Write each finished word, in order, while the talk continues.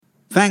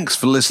Thanks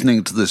for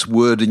listening to this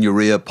Word in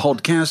Your Ear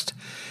podcast.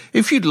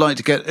 If you'd like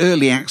to get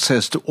early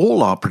access to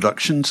all our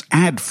productions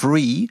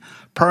ad-free,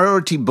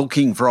 priority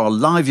booking for our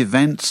live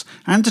events,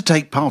 and to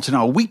take part in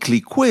our weekly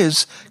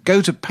quiz,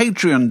 go to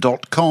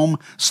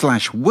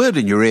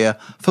patreon.com/wordinyourear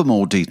for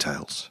more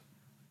details.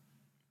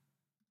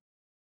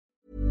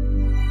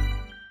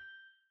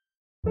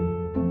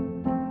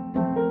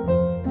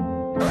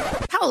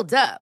 Hold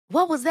up.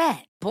 What was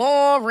that?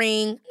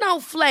 Boring. No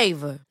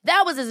flavor.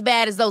 That was as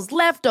bad as those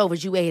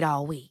leftovers you ate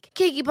all week.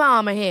 Keke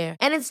Palmer here,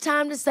 and it's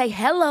time to say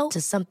hello to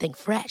something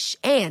fresh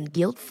and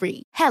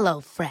guilt-free. Hello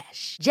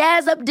Fresh.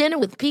 Jazz up dinner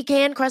with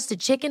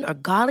pecan-crusted chicken or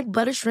garlic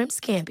butter shrimp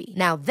scampi.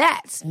 Now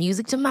that's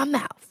music to my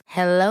mouth.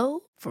 Hello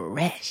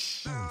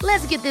Fresh.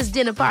 Let's get this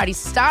dinner party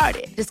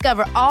started.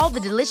 Discover all the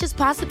delicious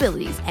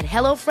possibilities at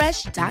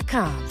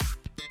HelloFresh.com.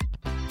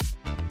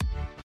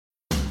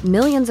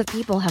 Millions of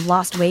people have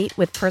lost weight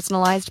with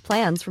personalized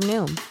plans from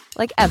Noom.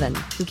 Like Evan,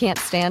 who can't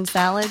stand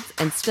salads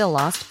and still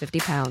lost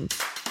 50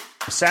 pounds.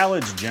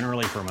 Salads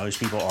generally for most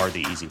people are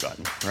the easy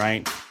button,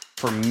 right?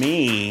 For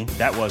me,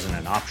 that wasn't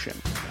an option.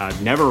 I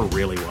never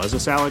really was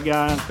a salad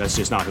guy. That's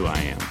just not who I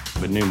am.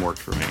 But Noom worked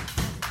for me.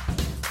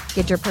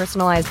 Get your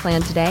personalized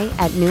plan today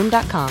at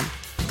Noom.com.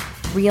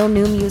 Real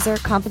Noom user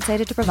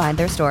compensated to provide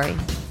their story.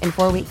 In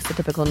 4 weeks, the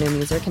typical Noom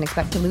user can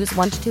expect to lose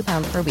 1 to 2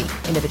 pounds per week.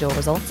 Individual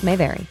results may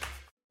vary.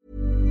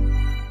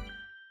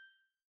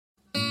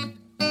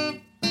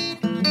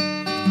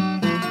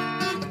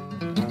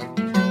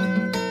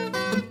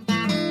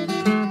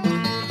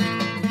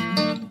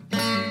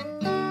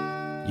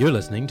 You're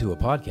listening to a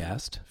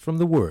podcast from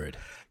The Word.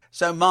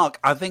 So, Mark,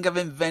 I think I've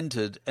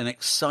invented an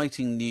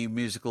exciting new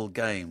musical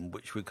game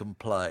which we can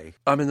play.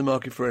 I'm in the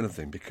market for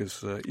anything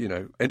because,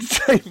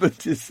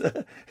 entertainment is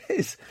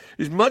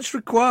much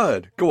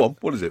required. Go on,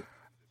 what is it?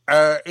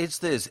 It's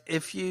this.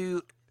 If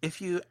you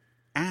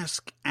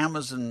ask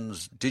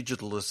Amazon's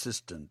digital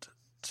assistant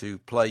to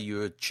play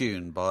you a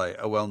tune by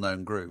a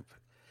well-known group,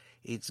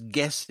 it's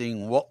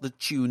guessing what the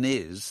tune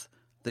is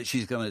that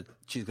she's gonna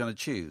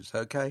choose.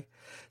 Okay,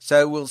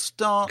 so we'll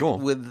start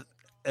with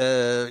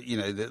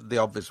the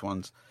obvious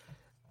ones.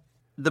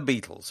 The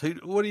Beatles.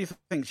 What do you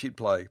think she'd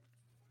play?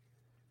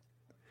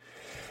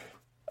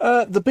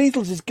 The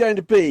Beatles is going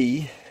to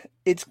be.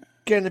 It's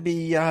going to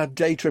be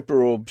Day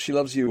Tripper or She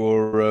Loves You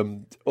or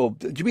do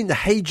you mean the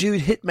Hey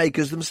Jude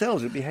hitmakers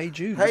themselves? It'd be Hey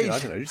Jude. I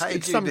don't know.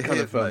 It's some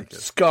kind of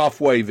scarf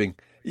waving.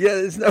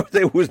 Yeah,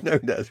 they always known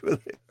that.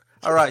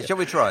 All right, shall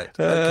we try it?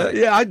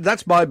 Okay. Yeah,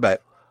 that's my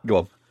bet. Go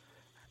on.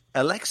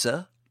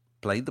 Alexa,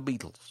 play the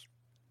Beatles.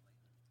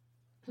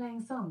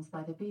 Playing songs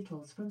by the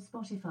Beatles from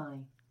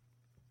Spotify.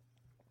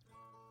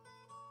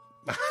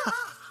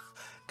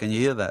 Can you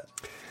hear that?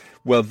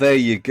 Well, there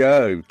you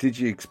go. Did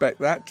you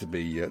expect that to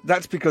be...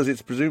 that's because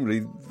it's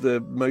presumably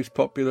the most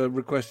popular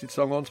requested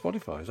song on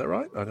Spotify. Is that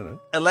right? I don't know.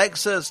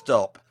 Alexa,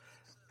 stop.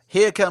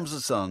 Here Comes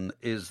the Sun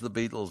is the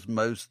Beatles'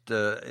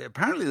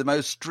 apparently the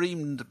most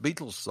streamed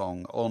Beatles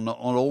song on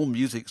all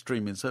music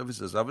streaming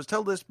services. I was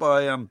told this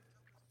by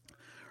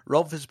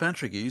Rob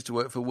Fitzpatrick, who used to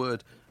work for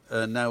Word,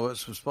 now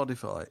works for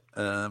Spotify.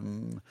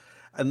 And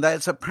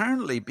that's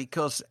apparently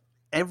because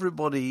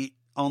everybody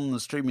on the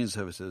streaming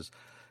services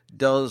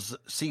does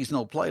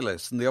seasonal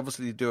playlists, and they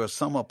obviously do a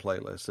summer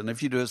playlist. And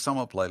if you do a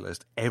summer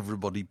playlist,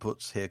 everybody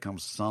puts Here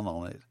Comes the Sun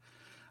on it,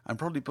 and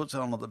probably puts it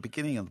on at the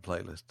beginning of the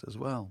playlist as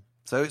well.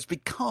 So it's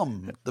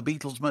become the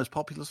Beatles' most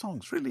popular song.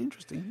 It's really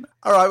interesting, isn't it?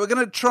 All right, we're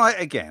going to try it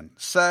again.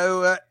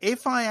 So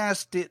if I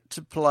asked it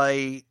to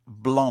play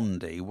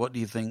Blondie, what do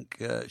you think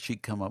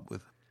she'd come up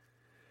with?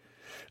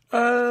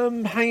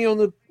 Hanging on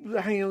the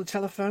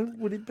telephone,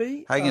 would it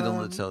be? Hanging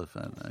on the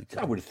telephone, okay.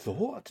 I would have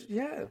thought,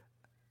 yeah.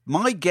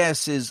 My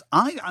guess is,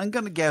 I'm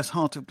going to guess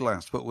Heart of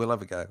Glass, but we'll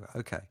have a go.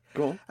 Okay.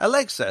 Go on.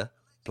 Alexa,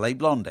 play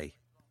Blondie.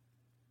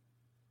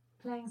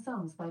 Playing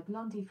songs by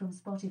Blondie from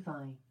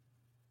Spotify.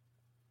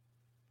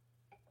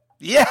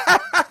 Yeah!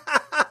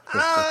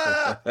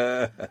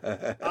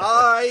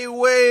 I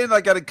win! I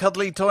got a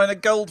cuddly toy and a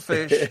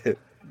goldfish.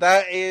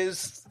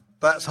 That's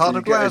Heart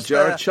of Glass. A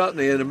jar of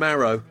chutney and a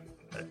marrow.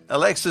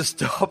 Alexa,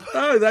 stop.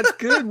 Oh, that's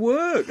good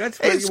work. That's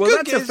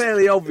a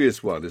fairly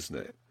obvious one, isn't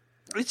it?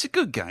 It's a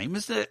good game,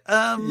 isn't it?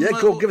 Yeah,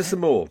 go on, give us some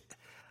more.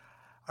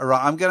 All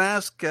right, I'm going to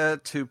ask her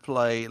to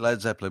play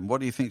Led Zeppelin. What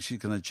do you think she's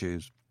going to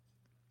choose?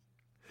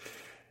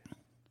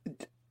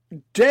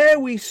 Dare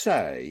we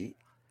say...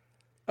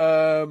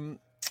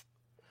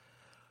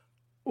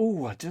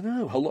 I don't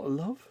know. A Whole Lot of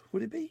Love,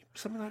 would it be?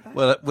 Something like that?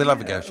 Well, we'll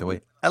have a go, shall we?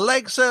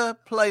 Alexa,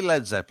 play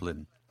Led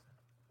Zeppelin.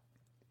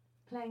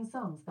 Playing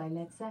songs by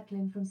Led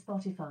Zeppelin from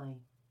Spotify.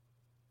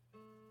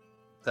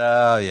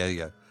 Oh, yeah, you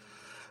go.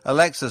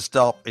 Alexa,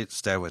 stop. It's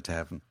Stairway to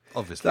Heaven,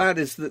 obviously.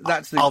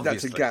 That's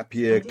a gap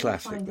year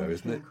classic, though,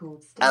 isn't it?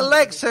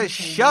 Alexa,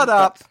 shut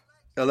up.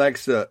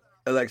 Alexa,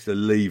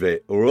 leave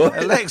it, all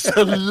right?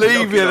 Alexa,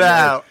 leave it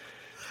out.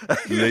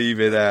 Leave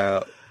it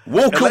out.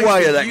 Walk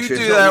away, Alexa. You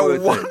do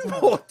that one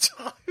more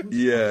time.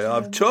 Yeah,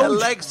 I've told you.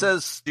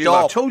 Alexa,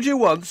 stop. I've told you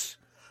once.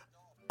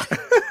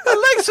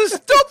 Alexa,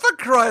 stop for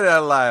crying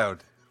out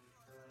loud.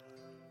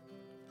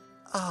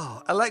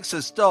 Oh,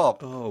 Alexa,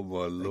 stop. Oh,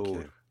 my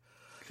Lord.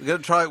 We're going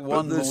to try it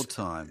one more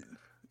time.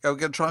 We're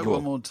going to try it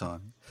one more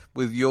time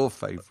with your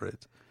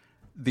favourite,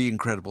 The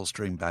Incredible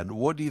String Band.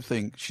 What do you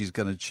think she's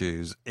going to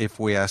choose if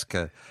we ask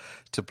her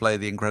to play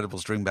The Incredible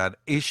String Band?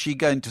 Is she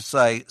going to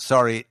say,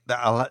 sorry,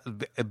 that'll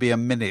be a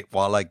minute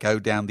while I go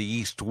down the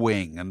East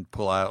Wing and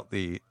pull out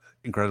the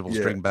Incredible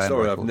String Band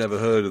Sorry, records? I've never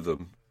heard of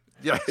them.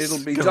 Yes, It'll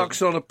be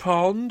Ducks on a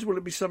Pond. Will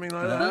it be something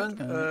like that?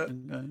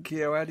 No.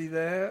 Keo Addy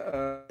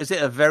there. Is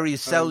it a very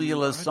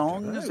cellular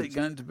song? Is it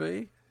going to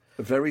be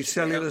a very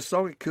cellular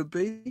song? It could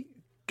be.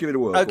 Give it a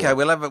whirl. Okay,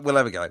 we'll have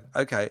a go.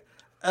 Okay,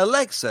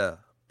 Alexa,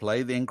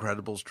 play The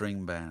Incredible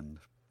String Band.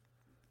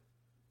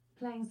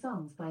 Playing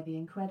songs by the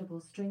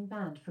Incredible String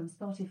Band from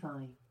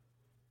Spotify.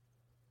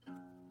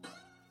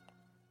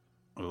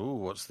 Oh,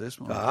 what's this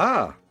one?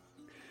 Ah,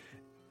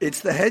 it's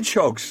the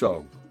Hedgehog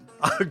song.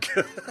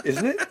 Okay.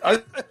 Isn't it?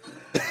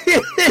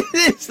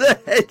 It's the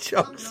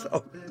Hedgehog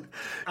song.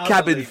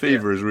 Cabin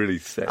Fever is really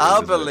set.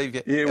 I believe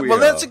you. Here we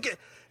well, are.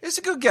 It's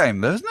a good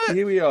game, though, isn't it?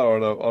 Here we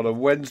are on a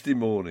Wednesday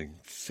morning,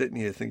 sitting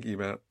here thinking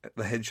about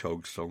the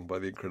Hedgehog song by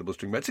the Incredible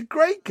String Band. It's a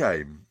great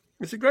game.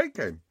 It's a great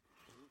game.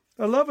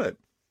 I love it.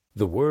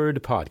 The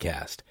Word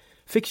Podcast.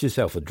 Fix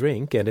yourself a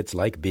drink and it's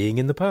like being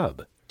in the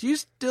pub. Do you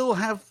still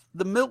have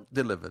the milk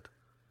delivered?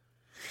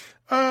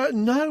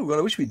 No. Well,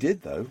 I wish we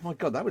did, though. My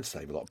God, that would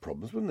save a lot of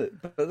problems, wouldn't it?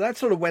 But that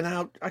sort of went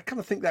out. I kind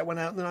of think that went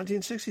out in the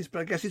 1960s, but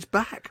I guess it's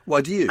back.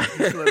 Why do you?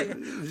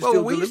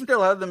 Well, we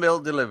still have the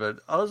milk delivered.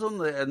 I was on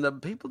and the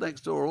people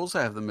next door also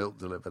have the milk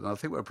delivered. And I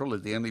think we're probably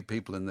the only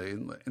people in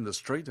the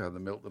street who have the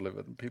milk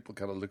delivered. And people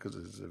kind of look at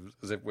us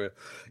as if we're,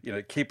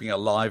 keeping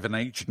alive an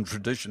ancient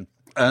tradition.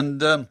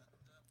 And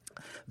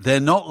they're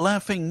not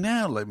laughing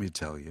now, let me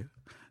tell you.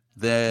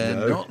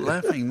 They're not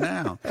laughing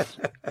now.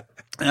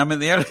 I mean,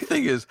 the only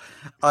thing is,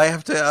 I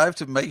have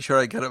to make sure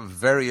I get up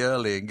very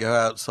early and go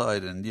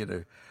outside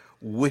and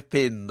whip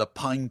in the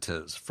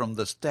pinters from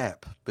the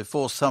step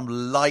before some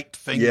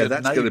light-fingered Yeah,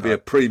 that's going to be a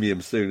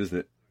premium soon, isn't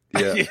it?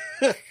 Yeah.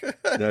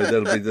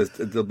 No,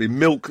 there'll be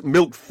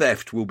milk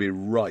theft will be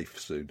rife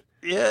soon.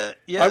 Yeah.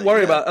 I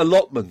worry about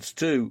allotments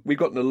too. We've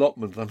got an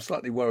allotment. I'm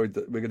slightly worried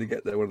that we're going to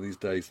get there one of these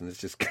days and it's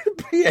just going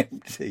to be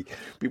empty.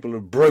 People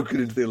have broken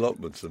into the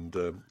allotments and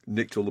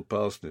nicked all the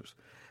parsnips.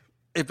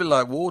 It'd be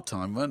like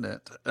wartime, wouldn't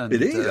it? And,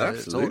 it is,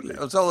 absolutely.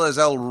 It's all those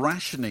old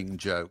rationing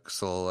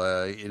jokes,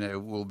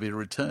 will be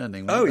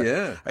returning. Oh,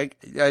 yeah.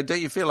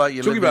 Don't you feel like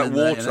you're talking about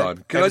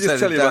wartime? Can I just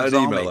tell you about an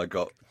email I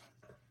got?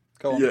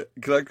 Go on. Yeah,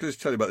 can I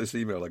just tell you about this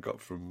email I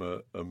got from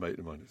a mate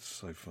of mine? It's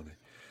so funny.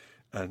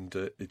 And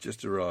it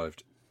just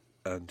arrived.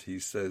 And he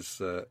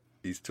says,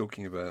 he's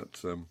talking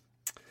about,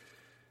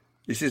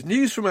 he says,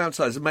 news from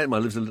outside. A mate of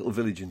mine lives in a little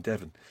village in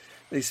Devon.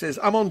 And he says,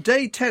 I'm on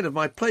day 10 of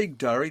my plague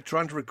diary,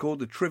 trying to record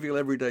the trivial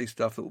everyday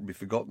stuff that will be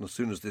forgotten as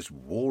soon as this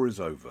war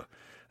is over.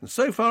 And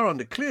so far,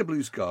 under clear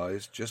blue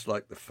skies, just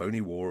like the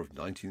phony war of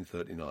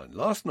 1939.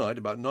 Last night,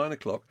 about 9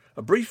 o'clock,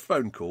 a brief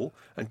phone call,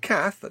 and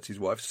Kath, that's his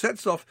wife,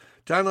 sets off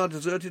down our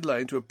deserted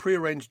lane to a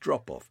prearranged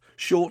drop-off.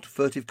 Short,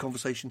 furtive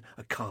conversation,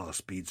 a car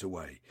speeds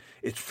away.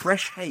 It's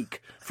fresh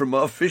hake from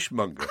our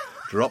fishmonger,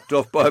 dropped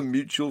off by a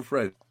mutual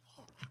friend.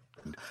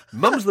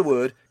 Mum's the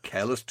word,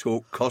 careless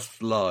talk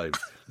costs lives.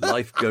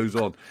 Life goes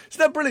on. Isn't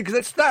that brilliant?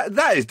 Because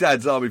that is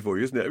Dad's army for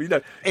you, isn't it? I mean,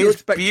 you're it's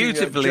expecting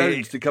beautifully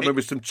Jones to come in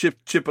with some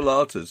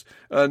chipolatas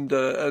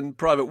and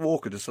Private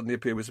Walker to suddenly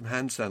appear with some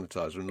hand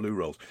sanitizer and loo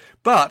rolls.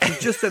 But he's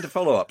just sent a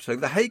follow-up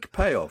saying the hake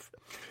payoff.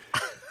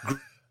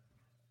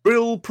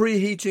 Grill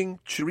preheating,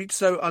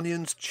 chorizo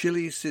onions,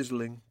 chili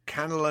sizzling,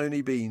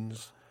 cannellini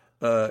beans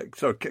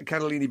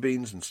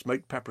and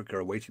smoked paprika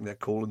awaiting their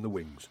call in the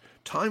wings.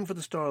 Time for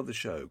the star of the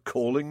show.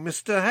 Calling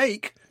Mr.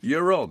 Hake.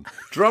 You're on.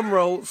 Drum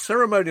roll,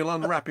 ceremonial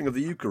unwrapping of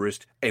the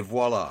Eucharist, et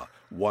voila,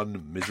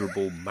 one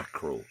miserable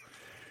mackerel.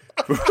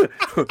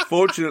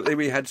 Fortunately,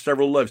 we had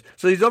several loaves.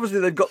 So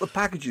they've got the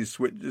packages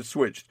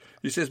switched.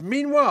 He says,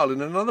 meanwhile,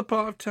 in another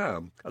part of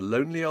town, a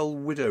lonely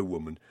old widow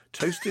woman,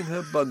 toasting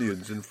her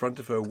bunions in front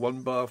of her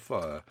one-bar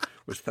fire,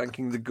 was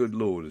thanking the good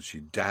Lord as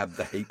she dabbed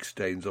the hake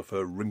stains off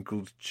her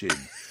wrinkled chin.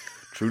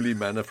 Truly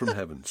manna from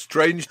heaven.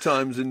 Strange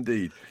times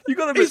indeed. You've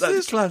got to admit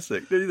that's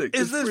classic, don't you think?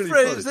 Is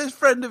this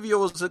friend of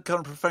yours a kind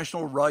of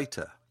professional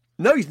writer?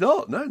 No, he's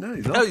not. No,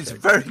 he's not. No, he's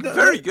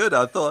very good,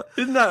 I thought.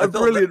 Isn't that a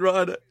brilliant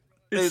writer?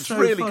 It's so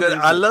really funny, good.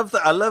 I love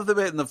the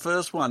bit in the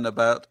first one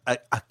about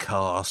a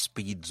car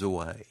speeds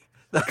away.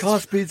 The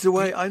car speeds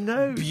away, I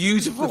know.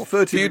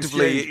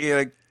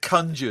 Beautifully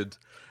conjured.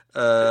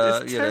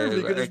 It's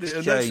terribly good,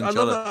 isn't it? I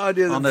love that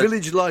idea that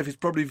village life is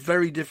probably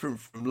very different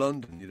from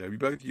London.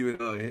 Both you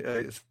and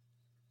I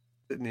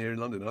sitting here in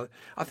London.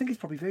 I think it's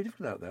probably very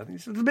different out there. I think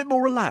it's a bit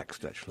more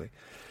relaxed, actually.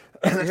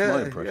 That's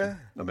my impression. Yeah.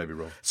 I may be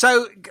wrong.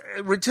 So,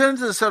 return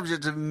to the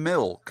subject of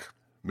milk.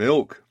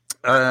 Milk.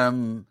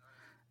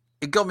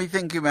 It got me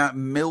thinking about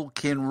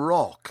milk in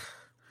rock.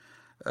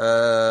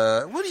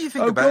 What do you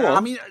think about it? I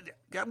mean,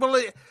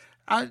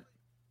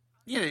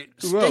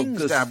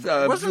 Sting's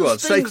dad. Wasn't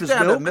Sting's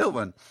dad a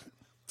milkman?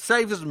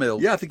 Safe as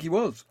Milk. Yeah, I think he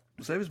was.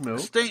 Safe as Milk.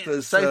 Safe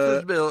as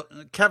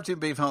Milk. Captain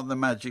Beefheart and the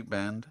Magic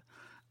Band.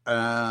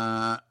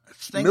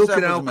 Snakes, Milk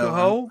and Apples,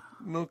 Alcohol.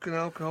 Milk and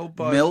Alcohol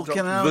by Milk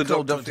and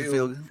Alcohol, Dr.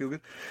 Feelgood.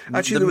 Feelgood.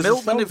 The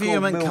Milkman of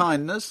Human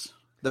Kindness.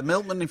 The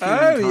Milkman of Human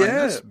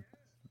Kindness.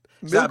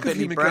 Is that Milk of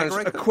Human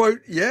Kindness. A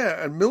quote,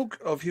 and Milk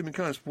of Human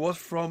Kindness was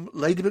from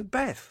Lady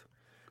Macbeth.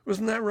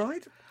 Wasn't that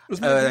right?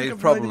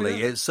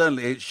 Probably. It's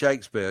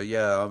Shakespeare.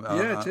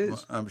 Yeah, it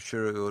is. I'm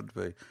sure it would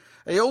be.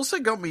 It also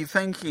got me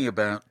thinking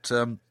about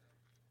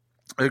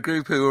a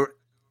group who are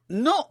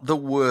not the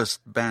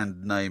worst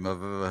band name I've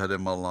ever heard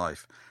in my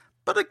life,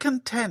 but a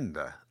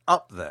contender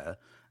up there.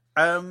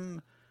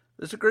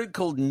 There's a group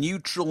called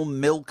Neutral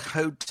Milk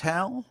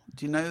Hotel.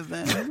 Do you know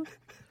them?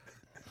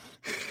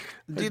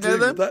 Do you know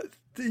them?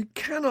 You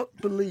cannot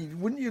believe.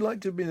 Wouldn't you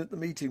like to have been at the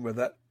meeting where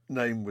that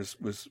name was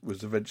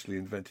eventually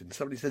invented? And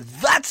somebody says,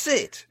 "That's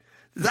it.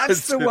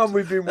 That's the one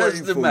we've been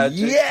waiting for." Magic.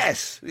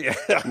 Yes. Yeah.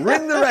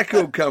 Ring the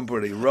record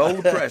company, roll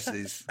the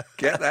presses,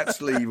 get that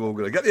sleeve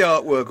organised, get the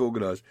artwork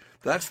organised.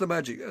 That's the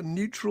magic. A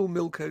Neutral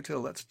Milk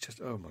Hotel. That's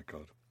just, oh my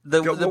God.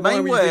 The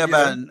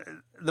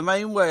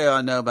main way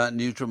I know about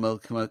Neutral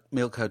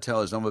Milk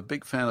Hotel is I'm a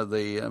big fan of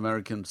the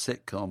American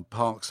sitcom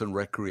Parks and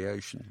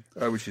Recreation.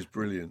 Oh, which is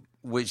brilliant.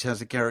 Which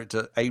has a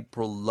character,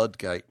 April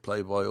Ludgate,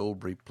 played by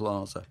Aubrey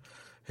Plaza,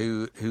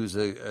 who's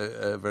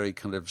a very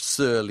kind of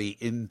surly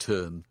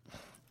intern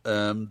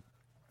who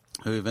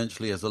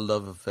eventually has a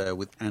love affair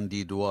with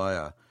Andy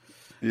Dwyer.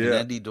 Yeah.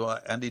 And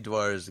Andy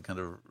Dwyer is a kind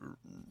of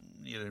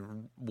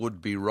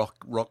would-be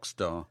rock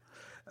star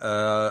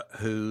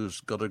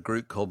who's got a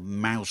group called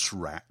Mouse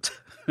Rat.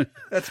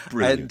 That's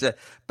brilliant.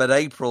 But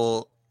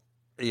April,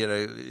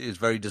 is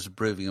very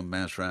disapproving of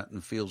Mouse Rat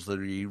and feels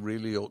that he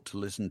really ought to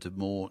listen to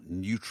more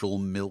Neutral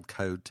Milk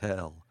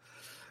Hotel.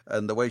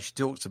 And the way she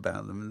talks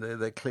about them,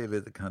 they're clearly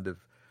the kind of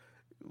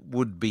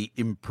would-be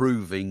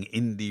improving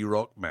indie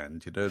rock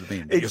band, you know what I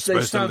mean? You're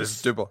supposed to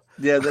listen to.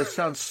 Yeah, they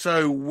sound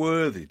so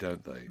worthy,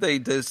 don't they? They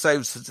do,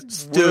 so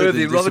sturdy,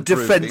 worthy, rather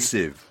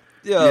defensive.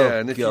 Yeah,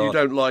 and if you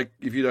don't like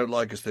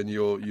us, then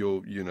you're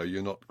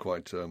not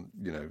quite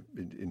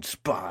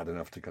inspired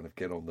enough to kind of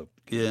get the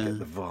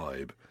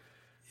vibe.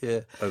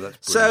 Yeah. Oh, that's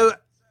brilliant. So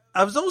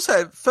I was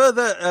also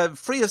further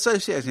free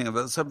associating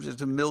about the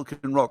subject of milk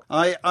and rock.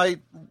 I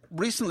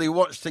recently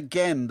watched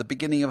again the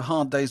beginning of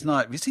Hard Day's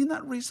Night. Have you seen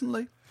that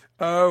recently?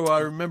 Oh, I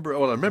remember.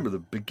 Well, I remember the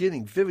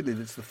beginning vividly.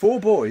 It's the four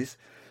boys,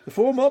 the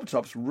four mob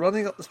tops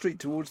running up the street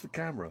towards the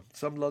camera,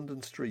 some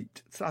London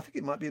street. So I think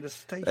it might be at a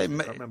station. I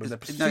can't remember.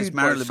 It's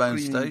Marylebone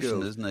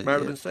Station, isn't it?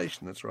 Marylebone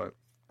Station, that's right.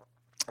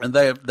 And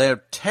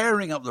they're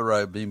tearing up the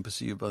road, being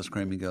pursued by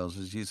screaming girls,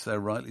 as you so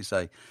rightly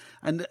say.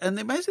 And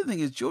the amazing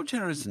thing is, George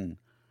Harrison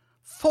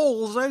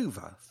falls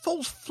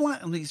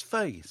flat on his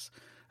face,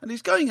 and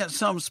he's going at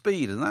some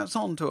speed, and that's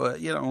onto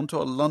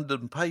a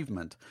London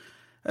pavement.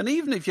 And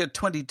even if you're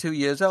 22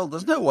 years old,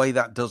 there's no way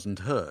that doesn't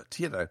hurt,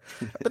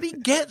 But he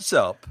gets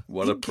up.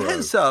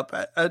 Gets up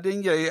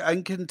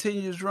and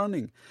continues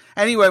running.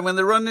 Anyway, when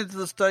they run into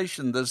the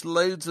station, there's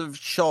loads of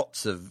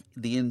shots of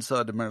the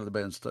inside of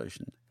Marylebone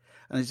Station.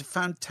 And it's a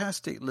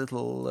fantastic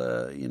little,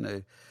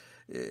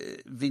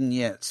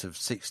 vignettes of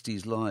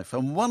 60s life.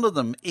 And one of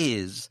them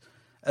is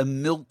a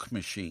milk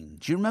machine.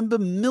 Do you remember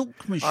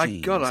milk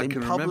machines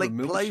in public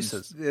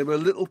places? There were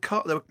little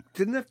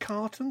didn't they have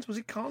cartons? Was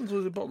it cartons or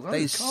was it bottles?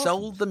 They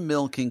sold the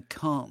milk in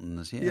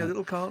cartons, Yeah,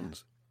 little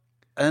cartons.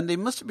 And it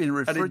must have been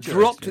refrigerated. And it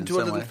dropped into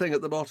a little thing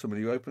at the bottom,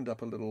 and you opened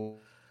up a little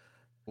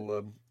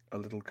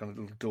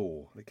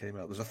door, and it came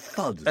out. There's a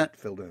thud as it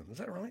fell down. Is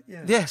that right?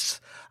 Yeah.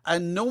 Yes.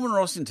 And Norman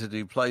Rossington,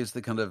 who plays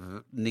the kind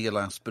of Neil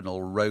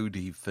Aspinall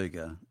roadie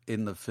figure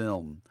in the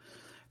film,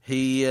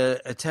 he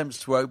attempts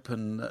to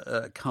open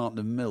a carton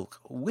of milk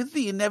with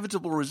the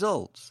inevitable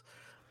results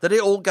that it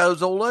all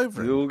goes all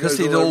over him. Because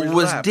it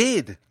always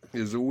did.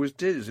 It always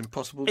did. It's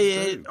impossible to do.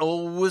 It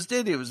always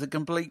did. It was a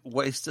complete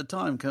waste of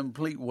time,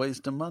 complete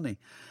waste of money.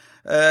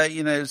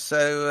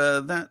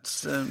 So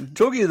that's...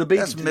 Talking of the Beatles,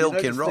 that's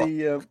milk and rock.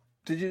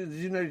 Did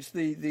you notice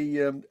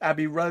the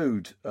Abbey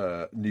Road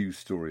news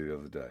story the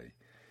other day?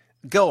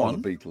 Go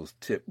on. The Beatles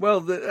tip.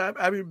 Well,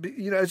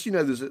 as you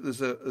know,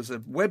 there's a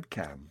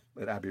webcam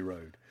at Abbey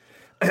Road,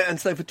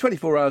 and so for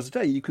 24 hours a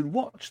day you can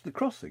watch the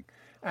crossing,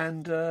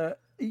 and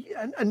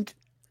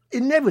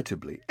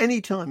inevitably,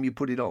 any time you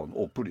put it on,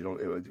 or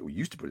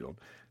used to put it on,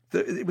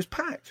 it was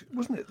packed,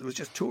 wasn't it? There was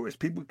just tourists,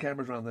 people with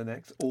cameras around their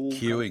necks, all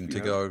queuing to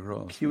go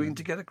across, to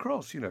get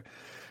across,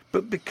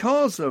 But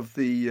because of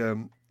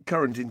the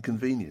current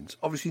inconvenience,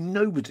 obviously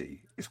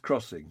nobody is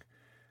crossing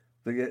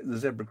the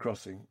zebra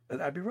crossing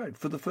at Abbey Road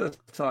for the first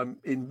time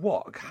in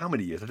how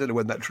many years? I don't know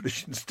when that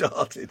tradition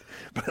started,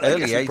 but early I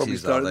guess it probably 80s,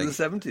 started in the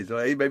 70s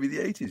or maybe the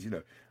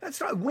 80s.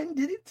 That's right. When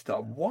did it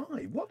start?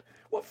 Why?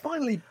 What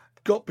finally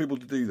got people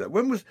to do that?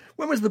 When was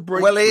the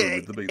breakthrough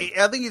with the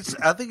Beatles?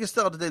 I think it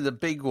started in a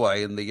big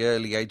way in the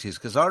early 80s,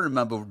 because I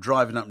remember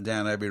driving up and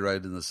down Abbey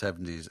Road in the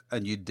 70s,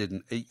 and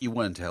you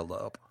weren't held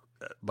up,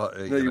 but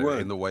you weren't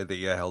in the way that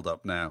you're held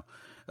up now.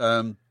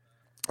 And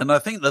I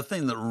think the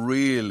thing that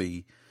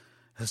really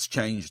has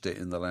changed it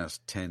in the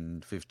last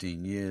 10,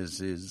 15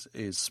 years is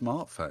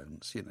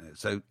smartphones,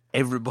 So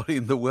everybody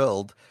in the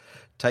world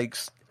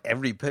takes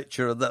every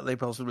picture that they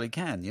possibly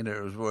can.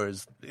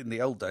 Whereas in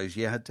the old days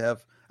you had to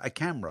have a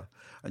camera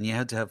and you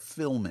had to have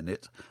film in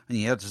it, and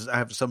you had to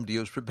have somebody who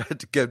was prepared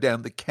to go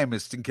down the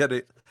chemist and get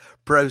it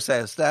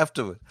processed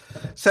afterward.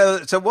 So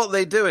what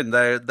they're doing,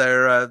 they're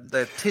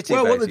titty.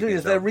 Well, what they're doing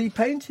is they're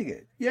repainting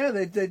it. Yeah,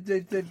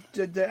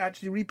 they're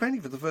actually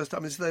repainting for the first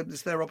time. It's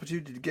their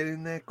opportunity to get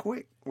in there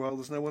quick while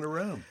there's no one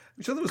around.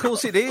 Of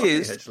course, it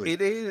is.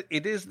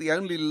 It is the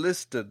only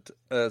listed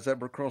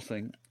zebra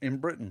crossing in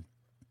Britain.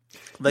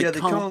 They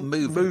can't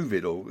move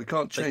it, or they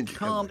can't change it. They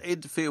can't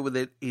interfere with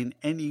it in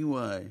any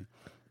way.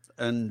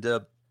 And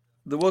there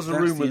was a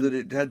rumour that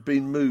it had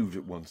been moved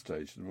at one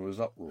stage, and there was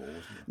uproar, wasn't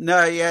it?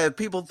 No, yeah,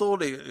 people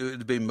thought it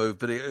had been moved,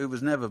 but it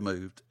was never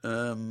moved.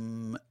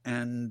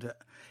 And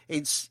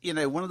it's,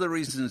 one of the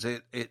reasons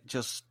it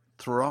just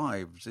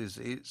thrives is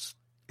it's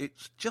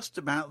just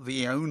about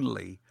the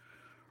only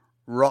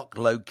rock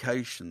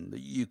location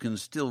that you can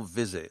still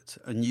visit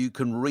and you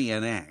can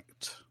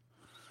reenact,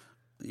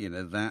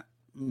 that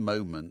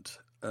moment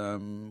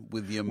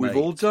with your mates.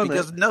 We've all done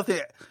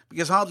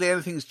because hardly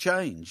anything's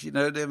changed. You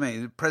know what I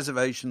mean?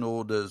 Preservation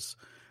orders,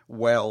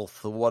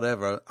 wealth, or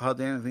whatever.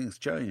 Hardly anything's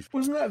changed.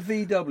 Wasn't that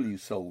VW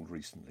sold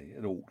recently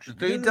at auction?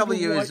 The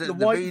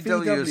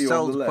VW was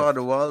sold quite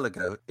a while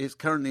ago. It's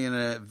currently in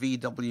a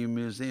VW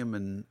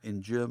museum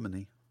in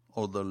Germany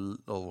or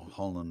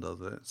Holland,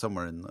 or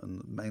somewhere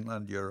in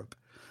mainland Europe.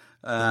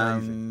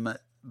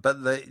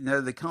 But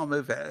they can't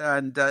move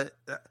it,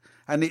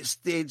 and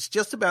it's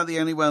just about the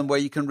only one where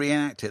you can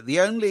reenact it.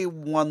 The only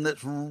one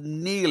that's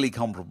nearly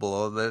comparable,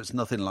 although it's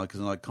nothing like as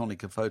an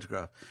iconic a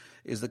photograph,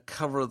 is the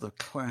cover of the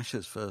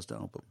Clash's first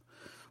album,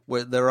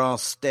 where there are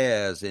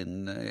stairs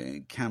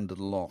in Camden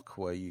Lock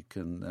where you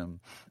can,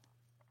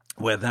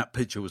 where that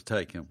picture was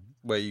taken,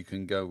 where you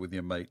can go with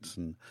your mates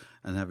and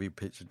have your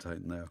picture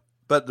taken there.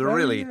 But there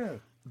really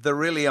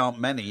aren't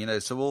many,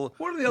 So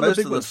what are the other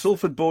big ones?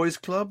 Salford Boys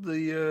Club,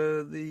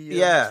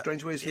 the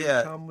Strange Ways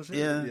Here Come, was it?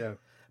 Yeah.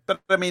 But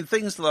I mean,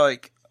 things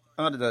like,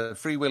 I don't know,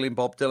 Freewheeling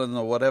Bob Dylan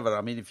or whatever.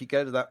 I mean, if you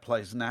go to that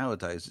place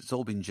nowadays, it's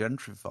all been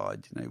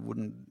gentrified.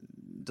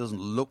 It doesn't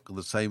look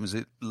the same as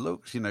it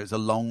looks. It's a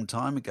long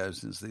time ago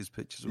since these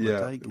pictures were taken.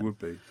 Yeah, it would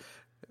be.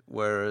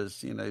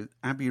 Whereas,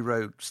 Abbey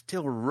Road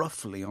still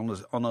roughly on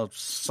a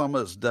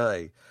summer's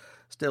day,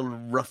 still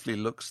roughly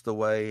looks the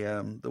way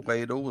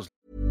it always.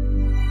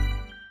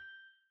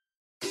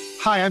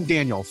 Hi, I'm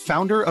Daniel,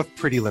 founder of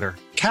Pretty Litter.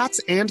 Cats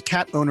and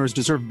cat owners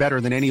deserve better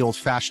than any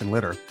old-fashioned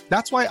litter.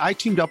 That's why I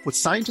teamed up with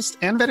scientists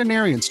and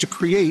veterinarians to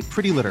create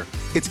Pretty Litter.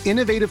 Its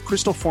innovative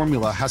crystal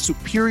formula has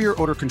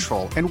superior odor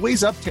control and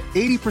weighs up to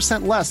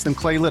 80% less than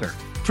clay litter.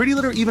 Pretty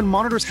Litter even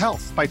monitors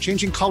health by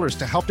changing colors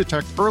to help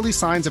detect early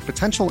signs of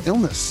potential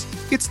illness.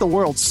 It's the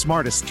world's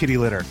smartest kitty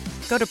litter.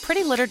 Go to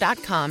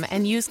prettylitter.com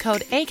and use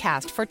code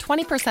ACAST for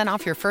 20%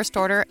 off your first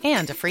order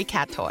and a free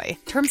cat toy.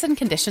 Terms and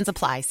conditions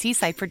apply. See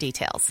site for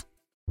details.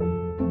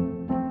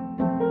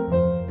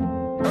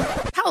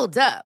 Hold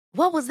up.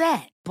 What was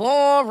that?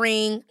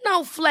 Boring.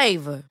 No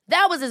flavor.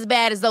 That was as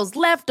bad as those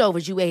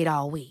leftovers you ate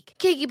all week.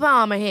 Keke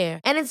Palmer here,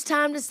 and it's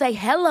time to say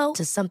hello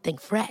to something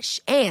fresh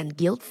and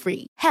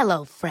guilt-free.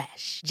 Hello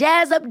Fresh.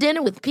 Jazz up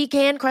dinner with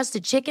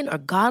pecan-crusted chicken or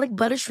garlic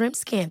butter shrimp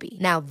scampi.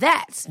 Now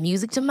that's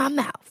music to my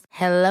mouth.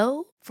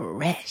 Hello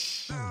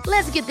Fresh.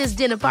 Let's get this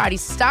dinner party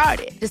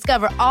started.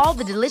 Discover all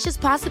the delicious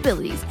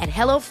possibilities at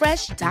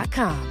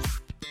HelloFresh.com.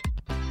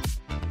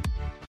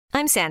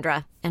 I'm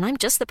Sandra, and I'm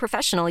just the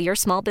professional your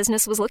small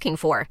business was looking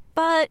for.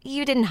 But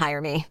you didn't hire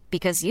me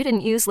because you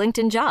didn't use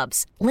LinkedIn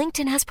Jobs.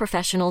 LinkedIn has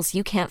professionals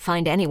you can't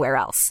find anywhere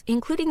else,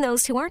 including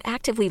those who aren't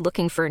actively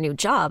looking for a new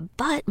job,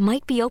 but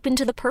might be open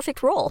to the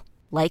perfect role,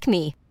 like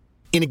me.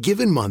 In a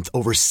given month,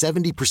 over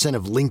 70%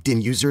 of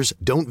LinkedIn users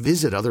don't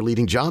visit other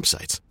leading job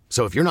sites.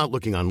 So if you're not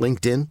looking on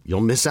LinkedIn,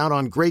 you'll miss out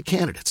on great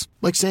candidates,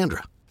 like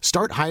Sandra.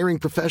 Start hiring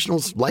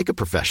professionals like a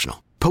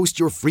professional. Post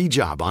your free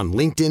job on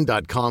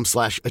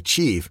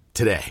linkedin.com/achieve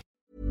today.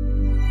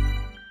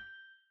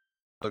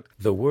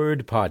 The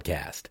Word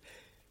Podcast.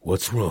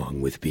 What's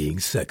wrong with being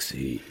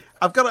sexy?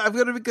 I've got a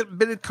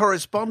bit of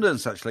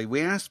correspondence, actually.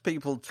 We asked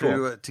people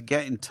to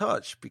get in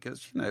touch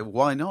because,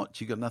 why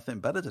not? You got nothing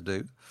better to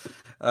do.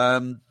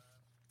 And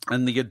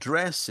the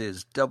address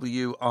is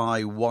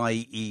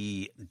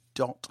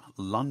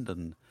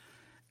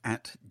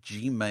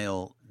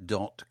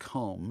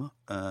wye.london@gmail.com.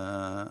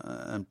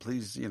 And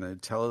please,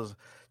 tell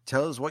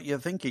us what you're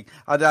thinking.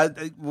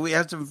 We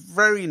had some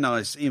very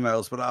nice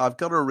emails, but I've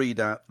got to read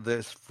out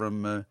this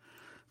from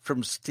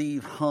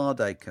Steve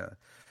Hardacre,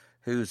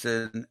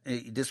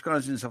 he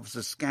describes himself as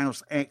a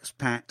Scouse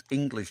expat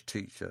English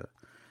teacher,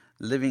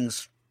 living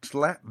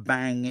slap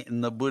bang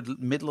in the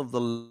middle of the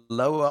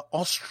lower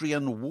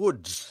Austrian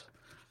woods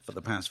for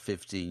the past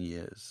 15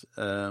 years,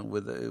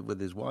 with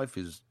his wife,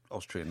 who's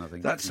Austrian, I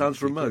think. That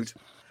sounds remote.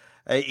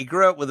 He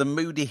grew up with a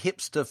moody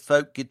hipster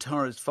folk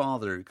guitarist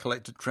father who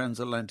collected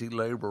transatlantic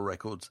label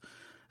records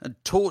and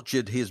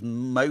tortured his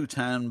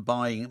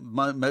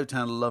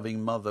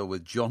Motown-loving mother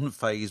with John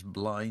Fay's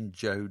Blind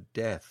Joe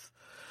Death.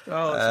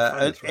 Oh,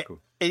 that's a record.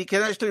 And he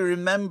can actually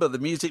remember the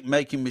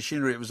music-making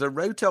machinery. It was a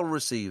Rotel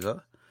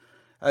receiver,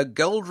 a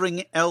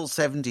Goldring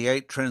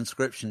L78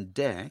 transcription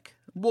deck,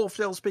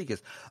 Wharfdale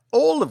speakers,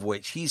 all of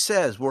which he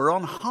says were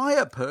on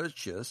hire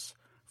purchase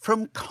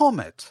from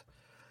Comet.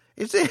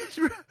 Is it?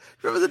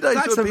 Remember the days?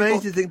 That's when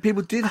amazing thing.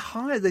 People did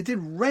hire. They did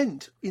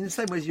rent in the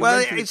same way as you.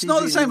 Well, it's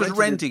not the same as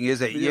renting, is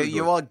it?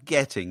 You are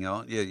getting,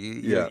 aren't you?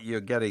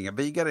 You're getting it,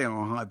 but you're getting it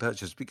on hire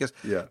purchase because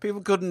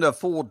people couldn't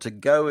afford to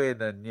go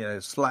in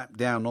and slap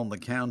down on the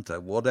counter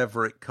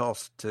whatever it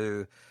cost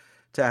to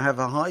have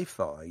a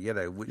hi-fi.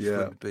 Which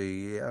would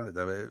be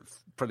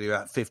probably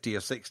about £50 or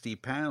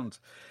 £60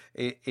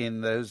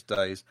 in those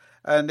days.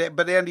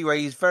 But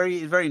anyway, he's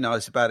very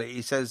nice about it.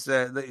 He says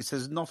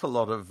not a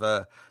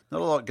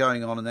lot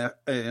going on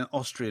in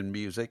Austrian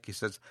music. He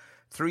says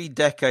 3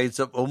 decades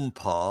of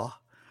Umpar,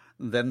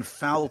 then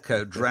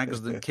Falco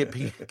drags them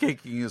kicking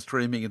and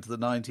screaming into the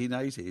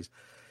 1980s.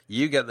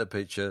 You get the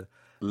picture.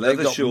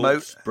 Leather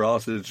shorts,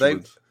 brass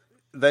instruments.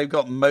 They've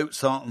got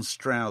Mozart and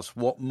Strauss.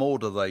 What more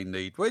do they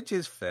need? Which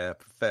is fair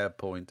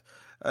point.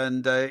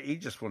 And he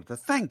just wanted to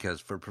thank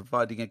us for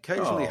providing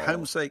occasionally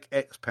homesick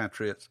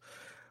expatriates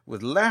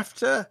with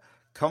laughter,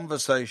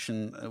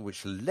 conversation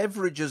which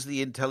leverages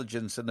the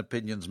intelligence and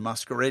opinions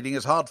masquerading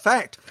as hard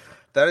fact.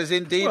 That is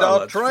indeed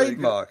our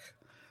trademark.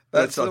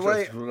 That's the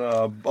way.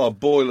 Our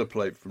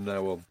boilerplate from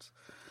now on.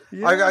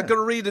 Yeah. I've got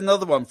to read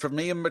another one from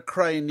Ian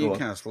McRae in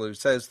Newcastle, who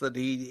says that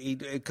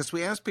because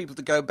we asked people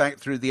to go back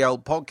through the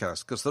old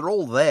podcasts, because they're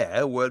all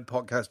there,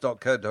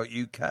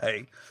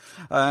 wordpodcast.co.uk,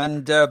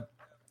 and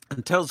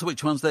tell us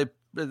which ones they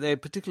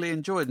particularly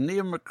enjoyed. And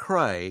Ian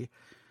McRae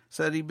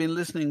said he'd been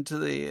listening to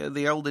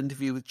the old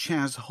interview with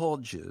Chaz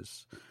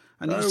Hodges,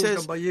 and he says,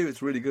 done by you,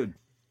 it's really good.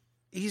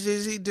 He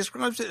says he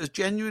describes it as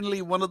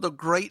genuinely one of the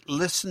great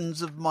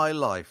listens of my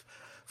life.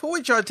 For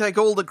which I take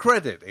all the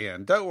credit,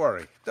 Ian. Don't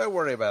worry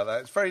about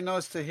that. It's very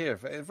nice to hear.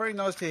 It's very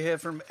nice to hear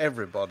from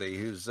everybody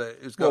who's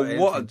got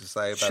anything to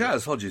say about it.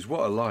 Chaz Hodges,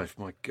 what a life,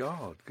 my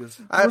God! Because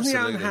wasn't he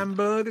out in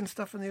Hamburg and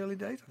stuff in the early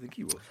days? I think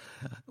he was.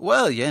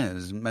 Well, yeah,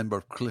 as a member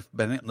of Cliff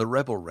Bennett and the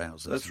Rebel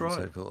Rousers. That's right.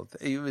 So forth.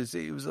 He was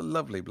a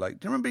lovely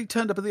bloke. Do you remember he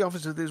turned up at the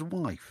office with his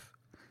wife?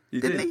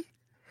 Didn't he?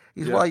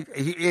 His wife,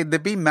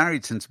 they've been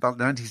married since about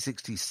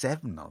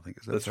 1967, I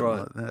think. That's right.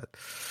 Like that,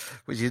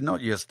 which is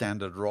not your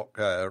standard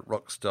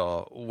rock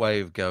star way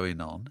of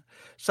going on.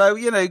 So,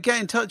 get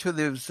in touch with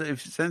him if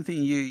it's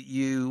anything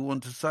you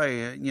want to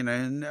say,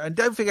 and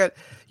don't forget,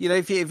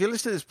 if you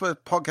listen to this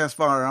podcast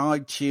via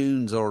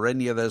iTunes or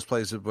any of those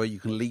places where you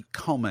can leave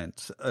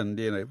comments and,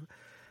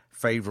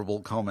 favourable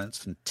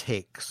comments and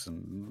ticks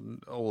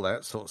and all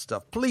that sort of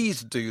stuff,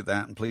 please do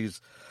that, and please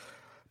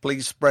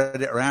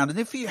spread it around. And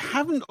if you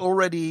haven't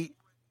already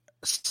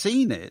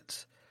seen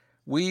it,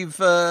 we've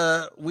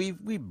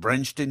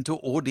branched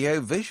into audio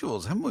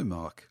visuals, haven't we,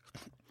 Mark?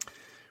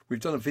 We've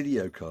done a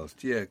video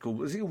cast,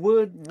 called, is it a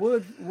word?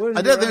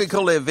 I don't think we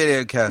call it a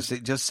video cast.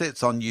 It just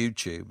sits on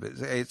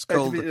YouTube. It's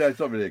called. No, it's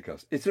not a video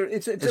cast. It's a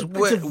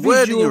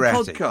visual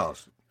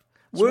podcast.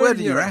 It's Word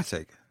in Your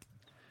Attic.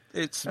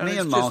 It's me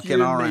and Mark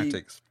in our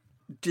attics,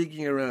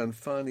 digging around,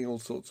 finding all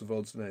sorts of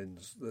odds and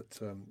ends.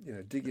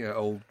 Digging out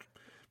old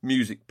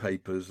music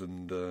papers,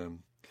 and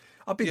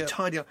I've been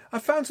tidying up. I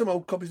found some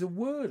old copies of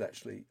Word,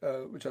 actually,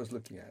 which I was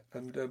looking at.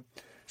 And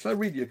shall I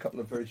read you a couple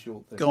of very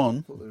short things? Go on.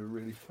 I thought they were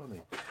really funny.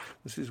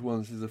 This is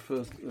the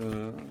first,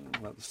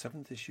 about the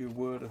 7th issue of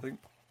Word, I think.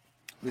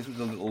 This was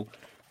a little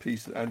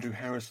piece that Andrew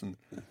Harrison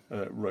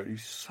wrote.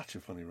 He's such a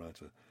funny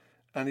writer.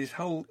 And his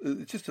whole,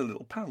 it's just a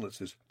little panel that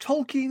says,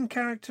 Tolkien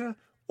character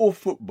or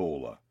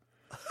footballer?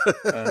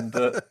 And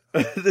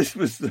this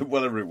was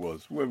whatever it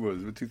was. When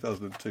was it?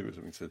 2002 or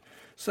something. Said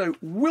so.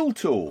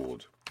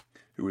 Wiltord,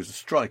 who was a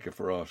striker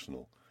for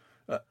Arsenal.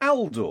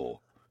 Aldor,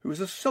 who was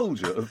a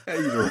soldier of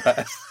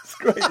Adoras. It's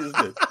great,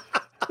 isn't it?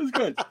 It's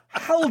great.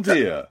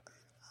 Haldir,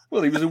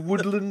 well, he was a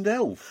woodland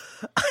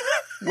elf.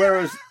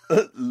 Whereas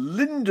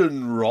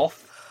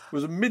Lindenroth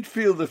was a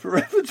midfielder for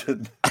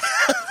Everton.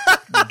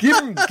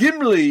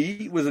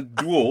 Gimli was a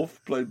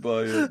dwarf, played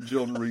by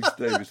John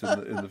Rhys-Davies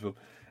in the film.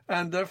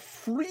 And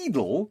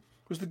Friedel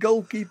was the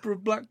goalkeeper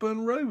of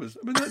Blackburn Rovers.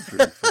 I mean, that's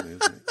really funny,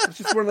 isn't it? It's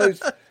just one of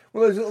those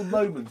little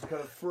moments,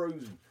 kind of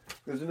frozen.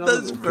 There's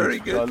another That's very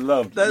good. I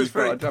loved. That's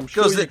very. I'm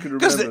sure you can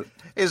remember.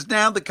 It's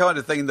now the kind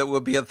of thing that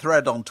would be a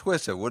thread on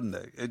Twitter, wouldn't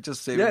it? It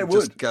just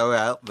would go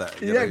out there.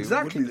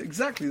 Exactly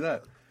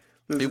that.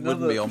 There's it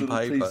wouldn't be on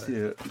paper. Piece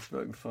here, if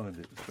I can find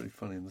it. It's very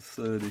funny in the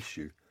 3rd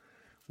issue,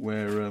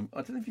 where I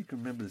don't know if you can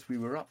remember this. We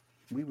were up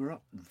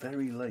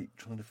very late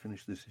trying to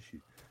finish this issue.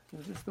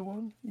 Was this the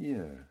one?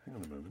 Yeah. Hang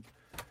on a moment.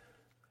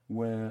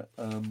 Where,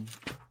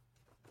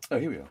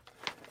 here we are.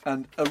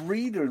 And a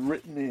reader had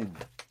written in,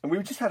 and we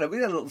had a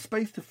little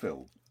space to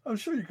fill. I'm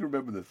sure you can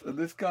remember this. And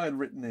this guy had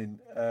written in,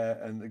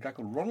 and a guy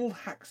called Ronald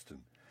Haxton,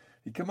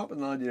 he came up with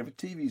an idea of a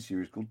TV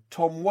series called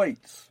Tom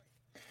Waits,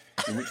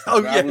 in which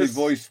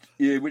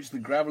the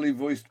gravelly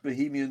voiced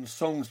Bohemian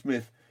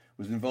songsmith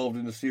was involved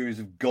in a series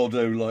of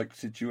Godot-like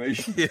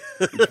situations,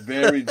 which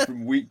varied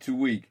from week to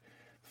week.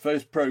 The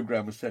first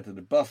programme was set at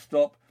a bus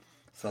stop.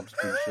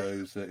 Subsequent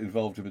shows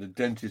involved him in a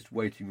dentist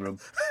waiting room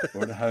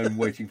or at home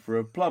waiting for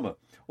a plumber.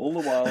 All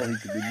the while, he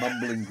could be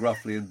mumbling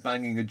gruffly and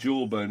banging a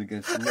jawbone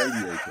against the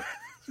radiator.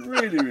 It's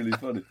really, really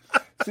funny.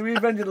 So he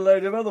invented a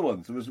load of other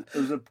ones. There was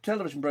a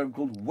television program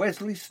called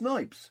Wesley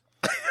Snipes,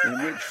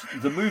 in which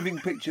the moving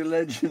picture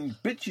legend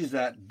bitches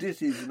at,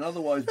 disses and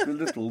otherwise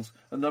belittles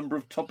a number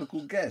of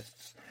topical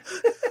guests.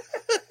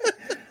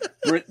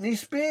 Britney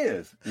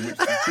Spears, in which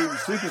the teen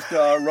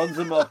superstar runs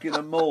amok in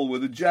a mall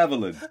with a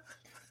javelin.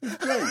 It's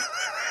great.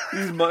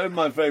 These are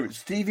my favourites.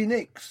 Stevie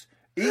Nicks.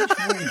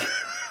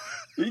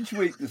 Each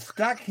week, the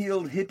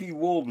stack-heeled hippie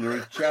warbler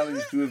is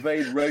challenged to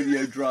evade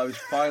Rodeo Drive's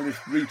finest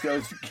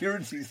retail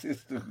security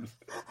systems.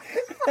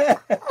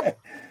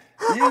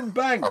 Ian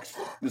Banks,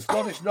 the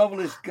Scottish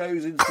novelist,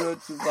 goes in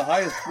search of the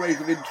highest rate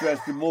of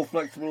interest and more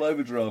flexible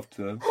overdraft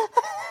terms.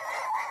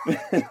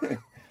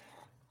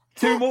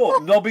 Two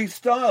more. Nobby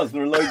Stiles.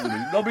 There are loads of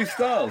them. Nobby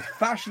Stiles.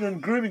 Fashion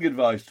and grooming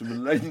advice from the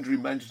legendary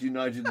Manchester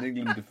United and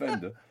England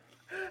defender.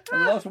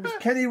 And the last one was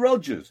Kenny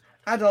Rogers.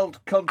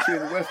 Adult country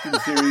and western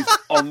series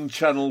on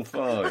Channel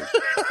 5.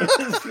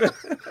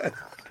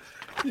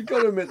 You've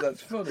got to admit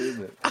that's funny,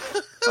 isn't it?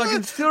 I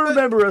can still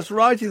remember us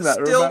writing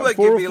that. There were about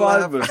 4 or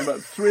 5 of us, about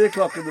 3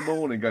 o'clock in the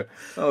morning, go,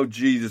 "Oh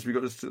Jesus, we've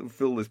got to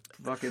fill this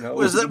fucking hole."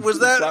 Was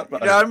that?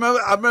 Yeah, I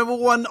remember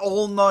one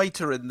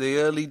all-nighter in the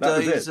early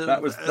days.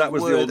 That was the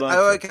all-nighter.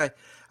 Oh, okay.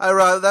 Oh,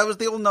 right, that was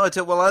the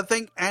all-nighter. Well, I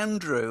think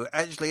Andrew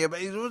actually, it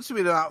must have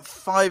been about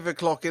 5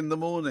 o'clock in the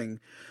morning.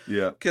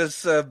 Yeah,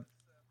 because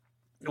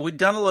we'd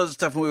done a lot of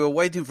stuff and we were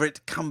waiting for it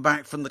to come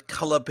back from the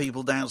colour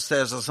people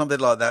downstairs or something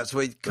like that. So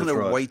we're kind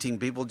of waiting,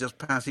 people just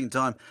passing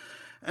time.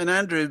 And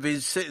Andrew had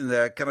been sitting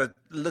there kind of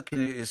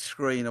looking at his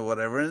screen or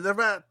whatever. And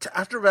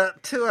after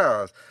about 2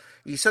 hours,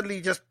 he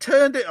suddenly just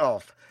turned it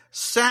off,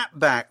 sat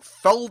back,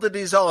 folded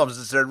his arms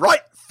and said,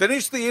 "Right,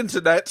 finish the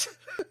internet."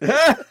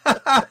 That's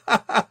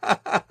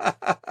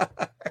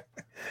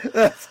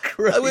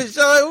great. Which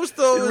I always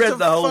thought was a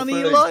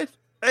funny line.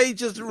 He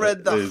just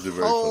read the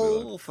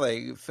whole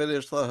thing,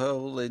 finished the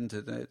whole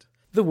internet.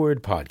 The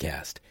word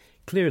podcast.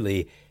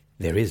 Clearly,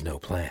 there is no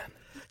plan.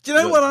 Do you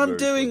know what I'm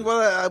doing?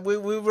 Well, we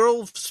were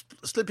all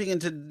slipping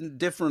into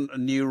different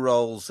new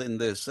roles in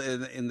this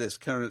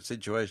current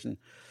situation.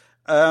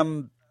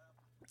 I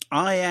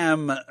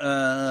am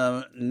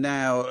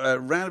now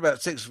around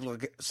about 6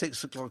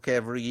 o'clock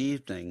every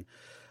evening.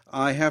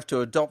 I have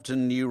to adopt a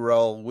new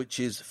role, which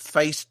is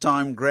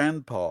FaceTime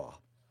Grandpa.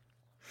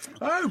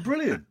 Oh,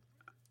 brilliant!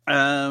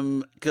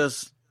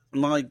 Because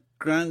my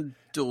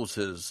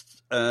granddaughters,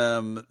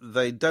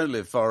 they don't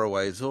live far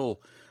away at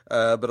all.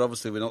 But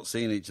obviously we're not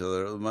seeing each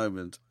other at the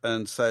moment.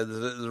 And so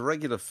there's a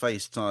regular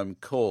FaceTime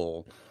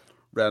call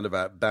round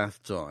about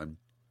bath time.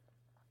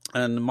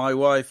 And my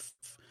wife,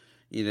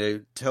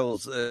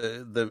 tells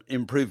them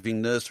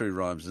improving nursery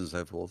rhymes and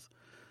so forth.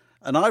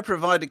 And I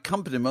provide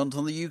accompaniment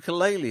on the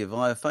ukulele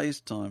via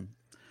FaceTime.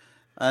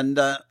 And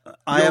I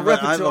have a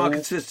repertoire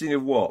consisting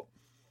of what?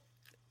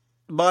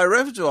 My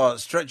repertoire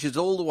stretches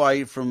all the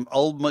way from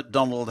Old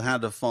MacDonald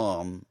Had a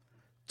Farm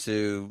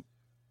to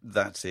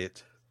That's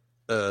It.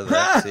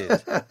 That's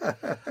it.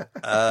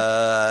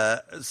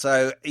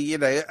 So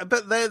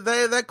but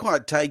they're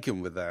quite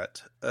taken with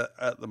that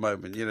at the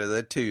moment.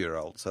 They're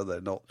 2-year-olds, so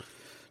they're not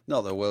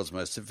the world's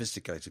most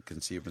sophisticated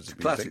consumers of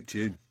music. Classic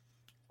tune,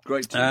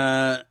 great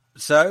tune.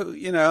 So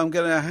I'm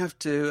going to have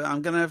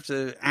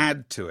to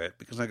add to it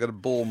because I'm going to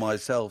bore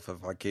myself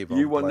if I keep on.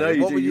 You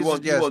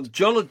want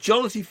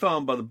Jollity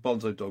Farm by the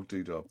Bonzo Dog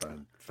Doodah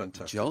Band.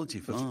 Fantastic. Jollity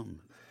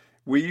Farm.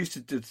 We used to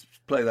just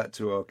play that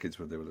to our kids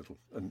when they were little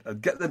and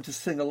get them to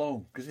sing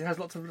along because it has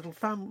lots of little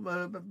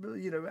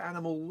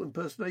animal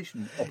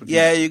impersonation opportunities.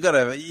 Yeah, you got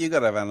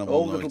to have animal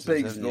all the noises,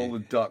 little pigs and all the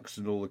ducks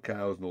and all the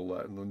cows and all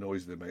that and the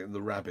noise they make and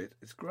the rabbit.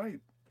 It's great.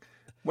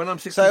 When I'm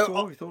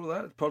 64, you thought of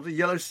that? Probably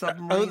Yellow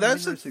Submarine. Oh,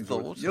 that's a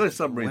thought. Yellow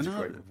Submarine's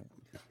great.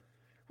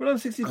 When I'm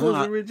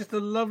 64, it's just a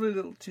lovely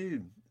little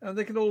tune. And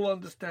they can all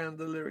understand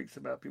the lyrics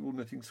about people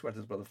knitting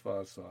sweaters by the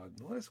fireside.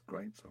 Well, that's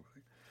great song, I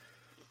think.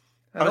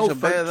 And I shall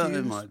bear that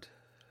in mind.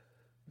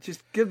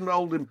 Just give them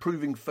old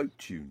improving folk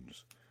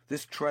tunes.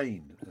 This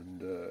Train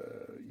and,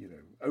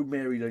 Oh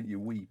Mary, Don't You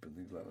Weep and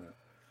things like that.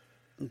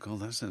 Oh,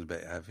 God, that sounds a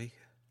bit heavy.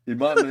 It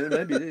might be,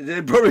 maybe.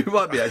 It probably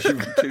might be actually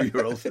for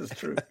 2-year-olds, that's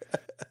true.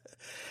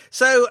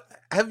 So,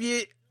 have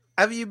you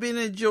been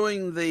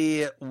enjoying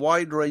the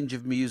wide range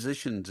of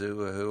musicians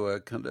who are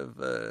kind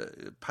of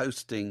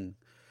posting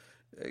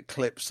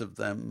clips of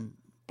them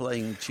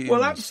playing tunes?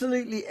 Well,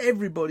 absolutely,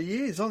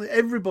 everybody is.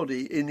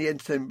 Everybody in the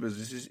entertainment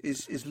business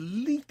is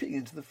leaping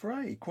into the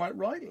fray, quite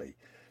rightly.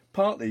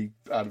 Partly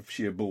out of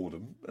sheer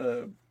boredom,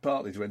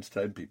 partly to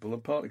entertain people,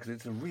 and partly because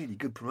it's a really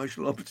good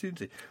promotional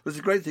opportunity. There's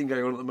a great thing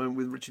going on at the moment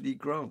with Richard E.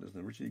 Grant, isn't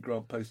there? Richard E.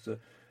 Grant posts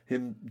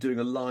him doing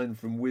a line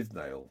from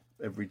Withnail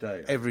every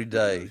day. Every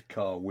day. His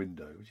car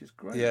window, which is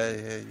great.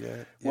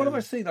 Yeah. What have I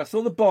seen? I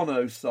saw the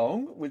Bono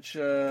song, which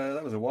that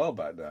was a while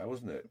back now,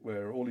 wasn't it?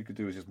 Where all he could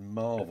do was just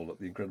marvel at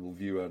the incredible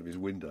view out of his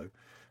window.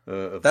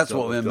 That's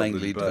what we're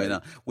mainly doing.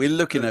 We're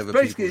looking over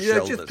people's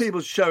shoulders. Just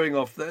people showing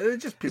off.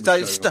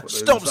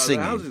 Stop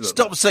singing.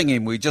 Stop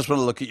singing. We just want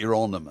to look at your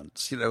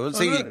ornaments. And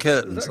see what your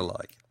curtains are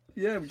like.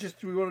 Yeah,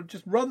 we want to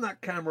just run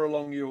that camera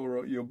along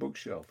your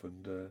bookshelf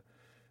and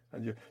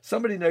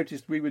somebody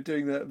noticed we were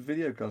doing that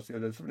video cast.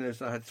 Somebody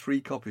noticed I had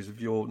 3 copies of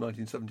your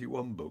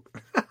 1971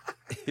 book.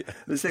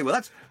 They say,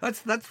 well,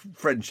 that's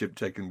friendship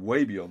taken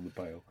way beyond the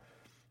pale.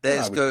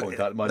 Those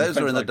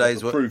are in the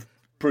days where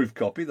proof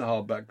copy, the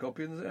hardback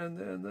copy, and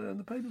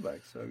the paperback.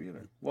 So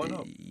why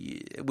not?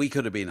 We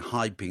could have been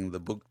hyping the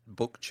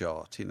book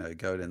chart.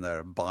 Going in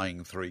there and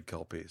buying 3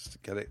 copies to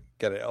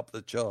get it up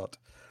the chart.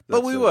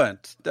 But we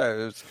weren't. No,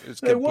 it was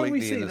completely what have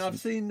we seen? innocent. I've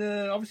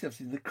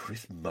seen the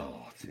Chris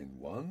Martin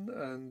one,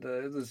 and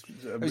there's.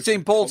 Have you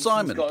seen Paul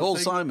Simon? Paul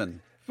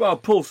Simon. Well,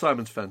 Paul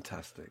Simon's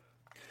fantastic.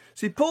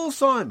 See, Paul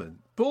Simon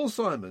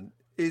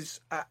has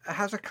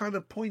a kind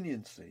of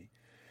poignancy.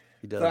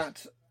 He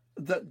does.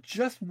 That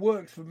just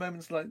works for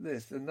moments like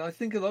this, and I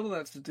think a lot of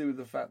that's to do with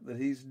the fact that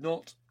he's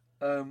not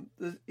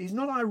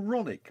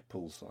ironic.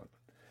 Paul Simon.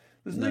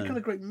 There's no kind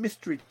of great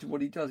mystery to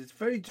what he does. It's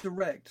very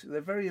direct.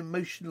 They're very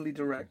emotionally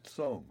direct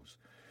songs,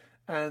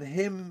 and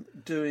him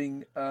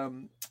doing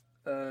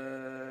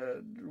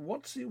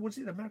what's it?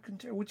 American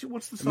Tune?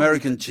 What's the song?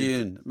 American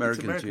Tune,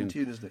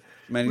 isn't it?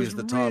 Many is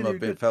the time I've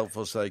been felt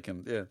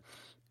forsaken. Yeah.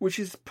 Which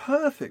is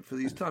perfect for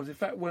these times. In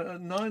fact, when at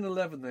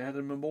 9/11 they had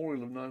a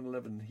memorial of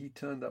 9/11, he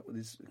turned up with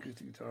his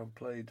acoustic guitar and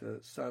played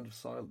 "Sound of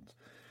Silence,"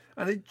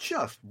 and it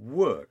just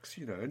works,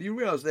 And you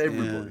realise that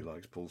everybody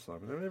likes Paul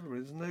Simon.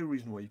 There's no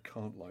reason why you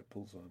can't like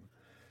Paul Simon.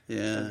 He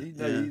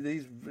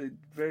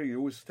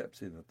always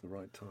steps in at the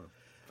right time.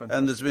 Fantastic.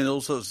 And there's been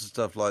all sorts of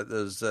stuff like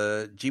there's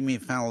Jimmy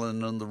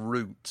Fallon and the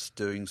Roots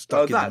doing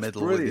 "Stuck in the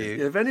Middle" brilliant. with you.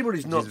 Yeah, if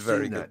anybody's not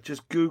seen that,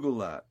 just Google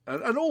that,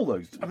 and all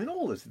those.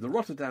 The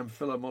Rotterdam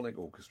Philharmonic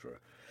Orchestra.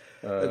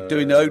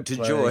 Doing "Ode to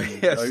Joy."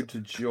 Yes. "Ode to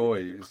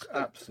Joy" is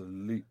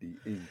absolutely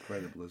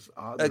incredible.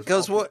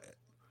 Because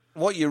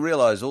what you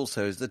realise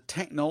also is the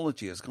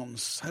technology has gotten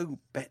so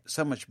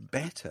much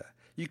better.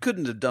 You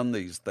couldn't have done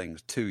these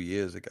things 2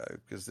 years ago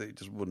because they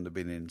just wouldn't have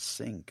been in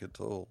sync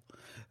at all.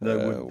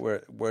 No,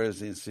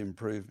 whereas it's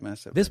improved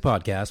massively. This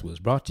podcast was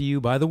brought to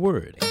you by The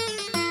Word.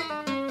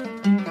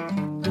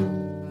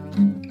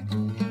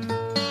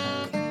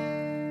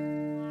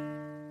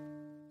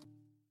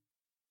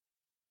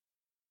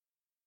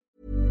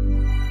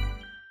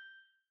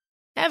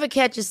 Ever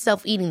catch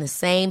yourself eating the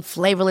same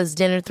flavorless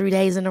dinner 3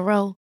 days in a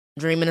row?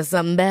 Dreaming of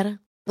something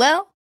better?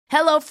 Well,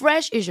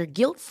 HelloFresh is your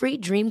guilt-free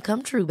dream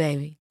come true,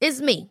 baby.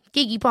 It's me,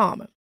 Keke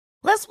Palmer.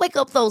 Let's wake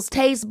up those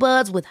taste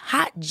buds with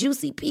hot,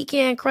 juicy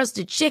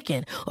pecan-crusted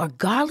chicken or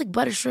garlic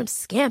butter shrimp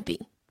scampi.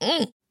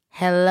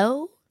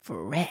 Hello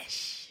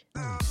Fresh.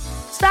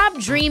 Stop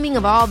dreaming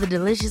of all the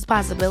delicious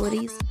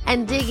possibilities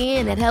and dig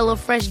in at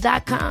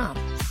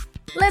HelloFresh.com.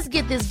 Let's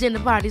get this dinner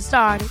party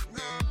started.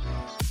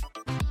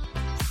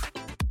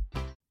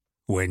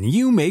 When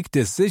you make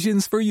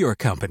decisions for your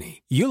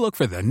company, you look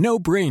for the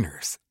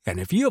no-brainers. And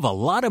if you have a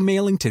lot of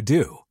mailing to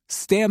do,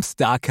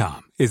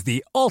 Stamps.com is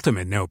the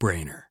ultimate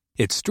no-brainer.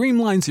 It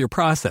streamlines your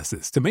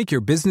processes to make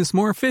your business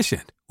more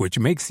efficient, which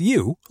makes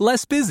you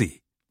less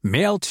busy.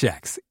 Mail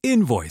checks,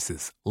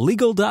 invoices,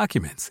 legal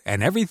documents,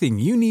 and everything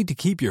you need to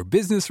keep your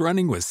business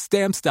running with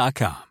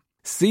Stamps.com.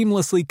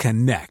 Seamlessly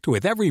connect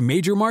with every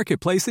major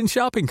marketplace and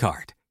shopping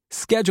cart.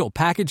 Schedule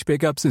package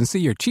pickups and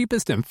see your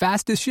cheapest and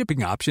fastest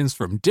shipping options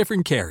from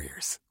different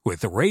carriers,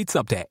 with rates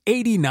up to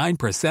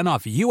 89%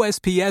 off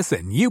USPS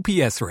and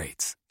UPS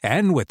rates.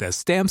 And with the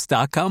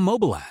Stamps.com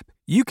mobile app,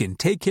 you can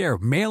take care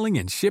of mailing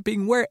and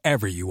shipping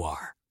wherever you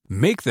are.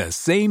 Make the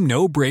same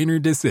no-brainer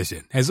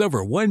decision as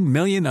over 1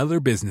 million other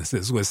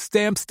businesses with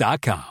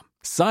Stamps.com.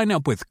 Sign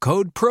up with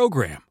code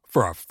PROGRAM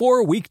for a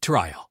 4-week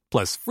trial,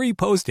 plus free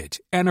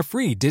postage and a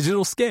free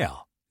digital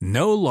scale.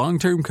 No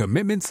long-term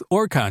commitments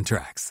or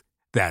contracts.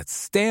 That's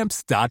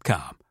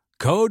Stamps.com.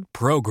 Code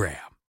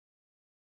PROGRAM.